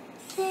get up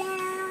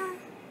there,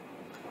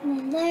 and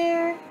then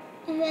there,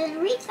 and then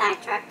reach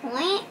that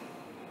checkpoint,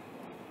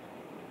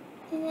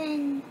 and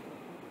then,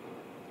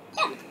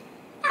 yeah,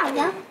 there we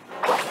go.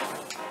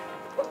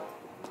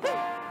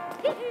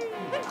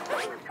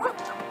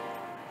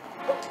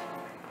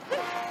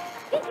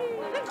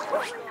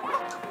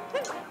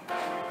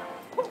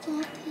 Get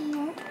up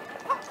here,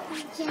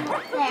 and get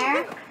up there.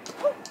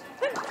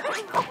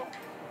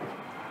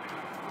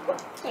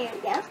 There we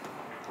go.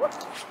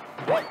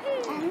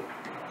 And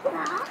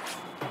cross.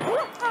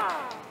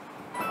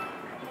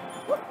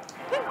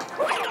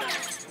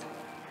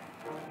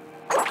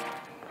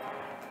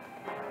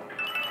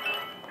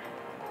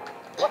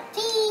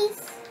 Yippies!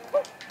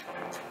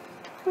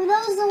 Were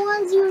those the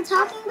ones you were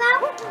talking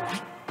about?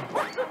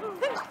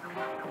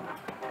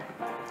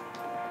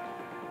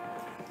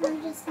 I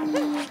just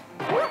need...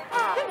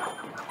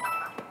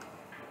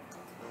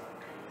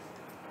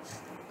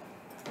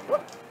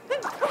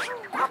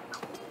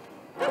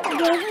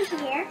 Go over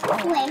here,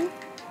 wing.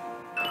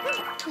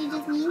 We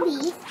just need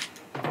these.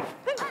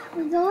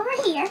 We go over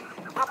here,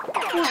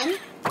 wing.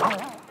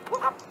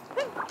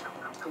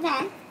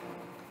 Then,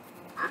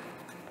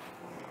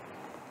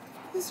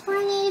 this is where I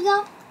need to go.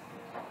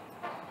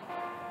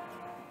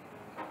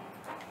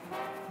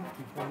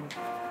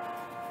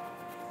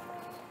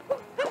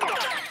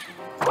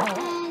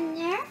 And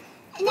there.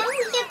 And then we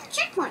get the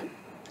checkpoint.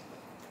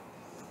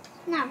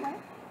 Now where?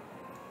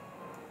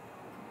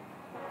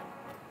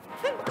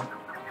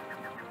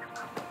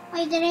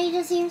 Wait, did I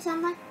just hear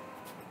someone?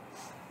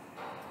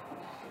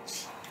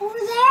 Over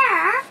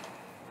there?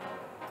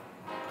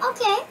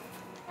 Okay.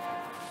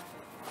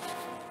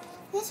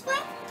 This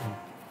way?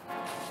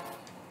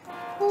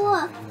 Oh,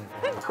 look.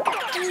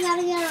 We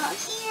gotta get up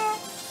here.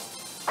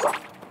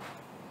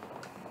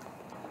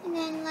 And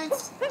then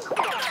let's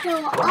go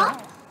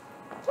up.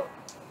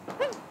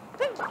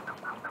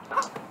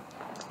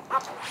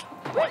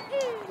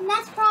 And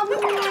that's probably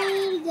where I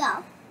need to go.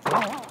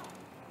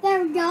 There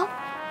we go.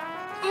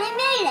 And I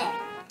made it.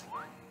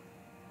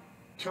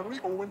 Can we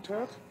go in,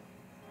 Ted?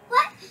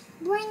 What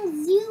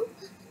brings you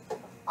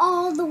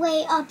all the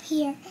way up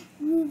here,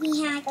 Ruby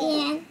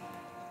Hackin?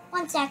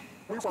 One sec.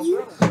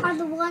 You are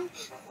the one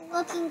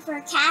looking for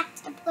a cat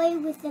to play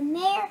with the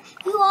mayor?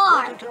 You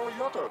are.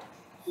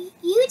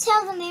 You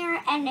tell the mayor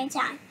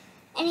anytime,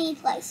 any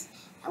place.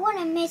 I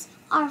wouldn't miss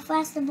our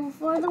festival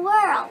for the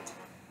world.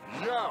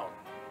 Yeah.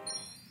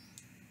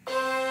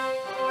 Yeah!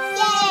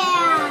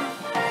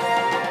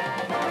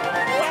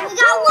 We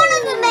got one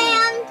of the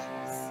bands!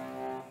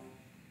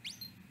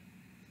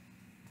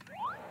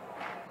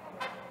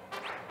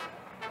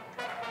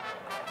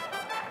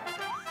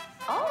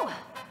 Oh!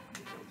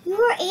 You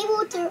were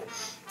able to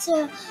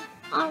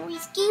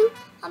rescue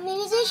a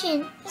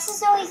musician. This is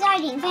so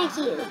exciting, thank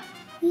you.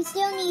 You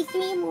still need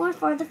 3 more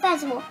for the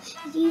festival.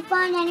 If you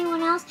find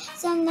anyone else,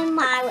 send them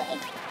my way.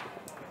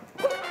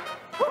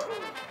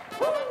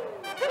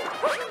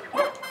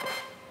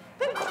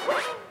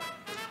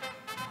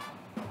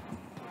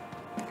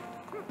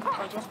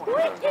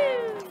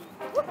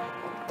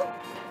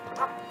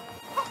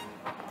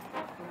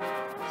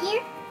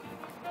 Here.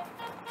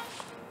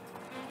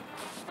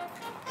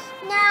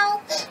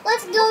 Now,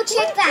 let's go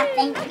check that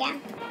thing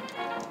again.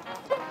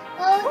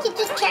 Well, we can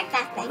just check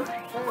that thing.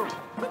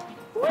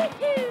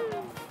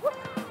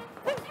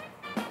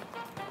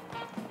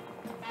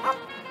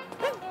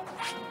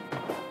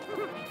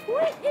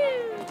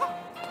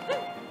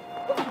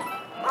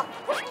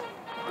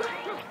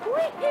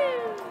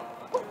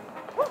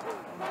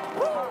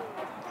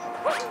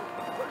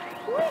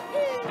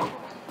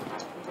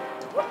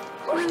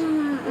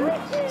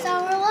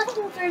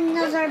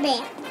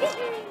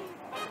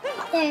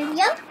 There we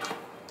go.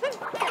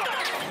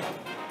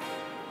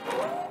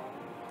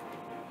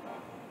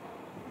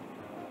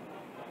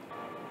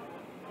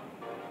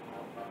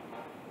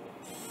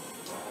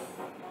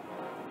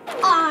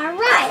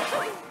 Alright.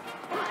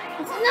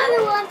 There's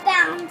another one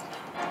found.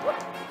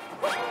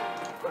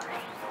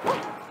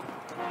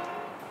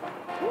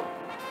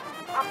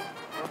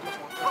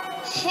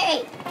 Hey.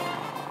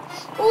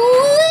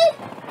 Ooh.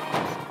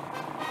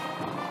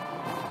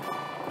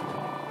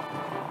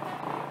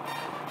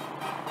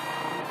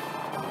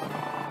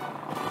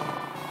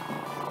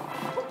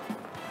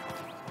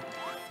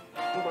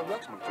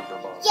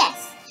 Yes,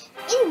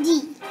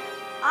 indeed.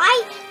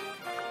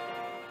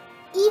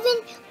 Even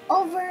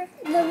over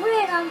the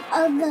rhythm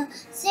of the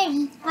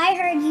city, I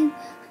heard you,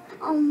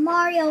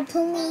 Mario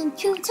Pauline,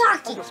 two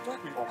talking.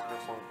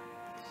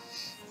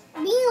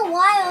 Being a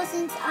while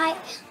since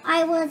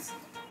I was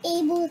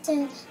able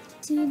to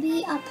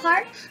be a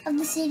part of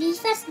the city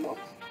festival.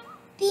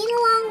 Been a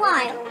long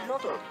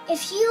while.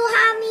 If you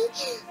have me,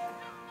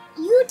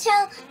 you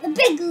tell the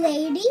big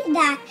lady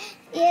that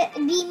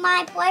it'd be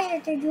my pleasure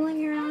to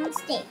join her on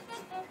stage.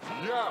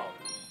 Yeah.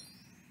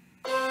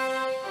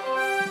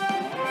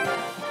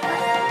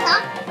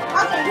 Huh?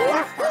 Okay,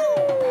 let's go.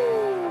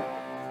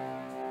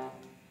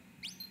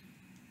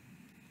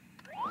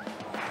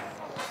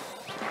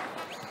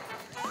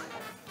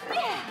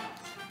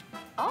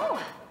 Oh.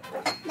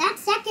 That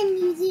second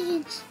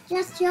musician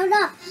just showed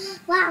up.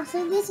 Wow,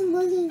 so this is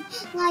looking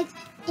like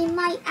it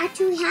might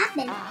actually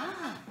happen.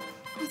 Ah.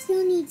 I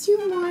still need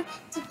 2 more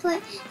to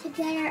put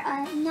together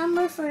a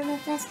number for the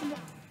festival.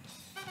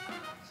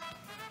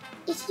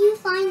 If you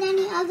find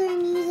any other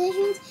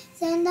musicians,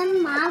 send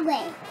them my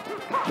way.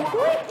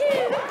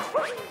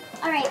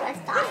 Alright, let's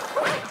stop.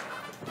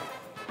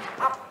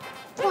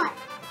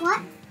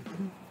 What?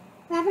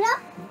 Wrap it up?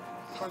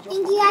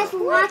 Thank you guys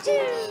for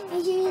watching.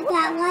 Make sure you hit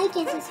that like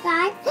and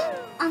subscribe.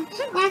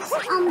 Next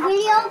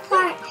video,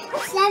 part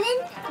 7,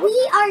 we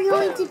are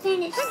going to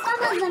finish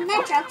some of the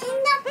Metro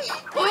Kingdom,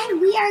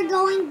 and we are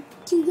going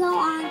to go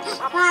on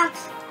Cloud.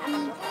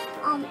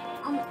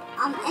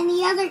 And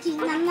the other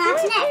kingdom.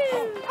 That's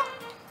next.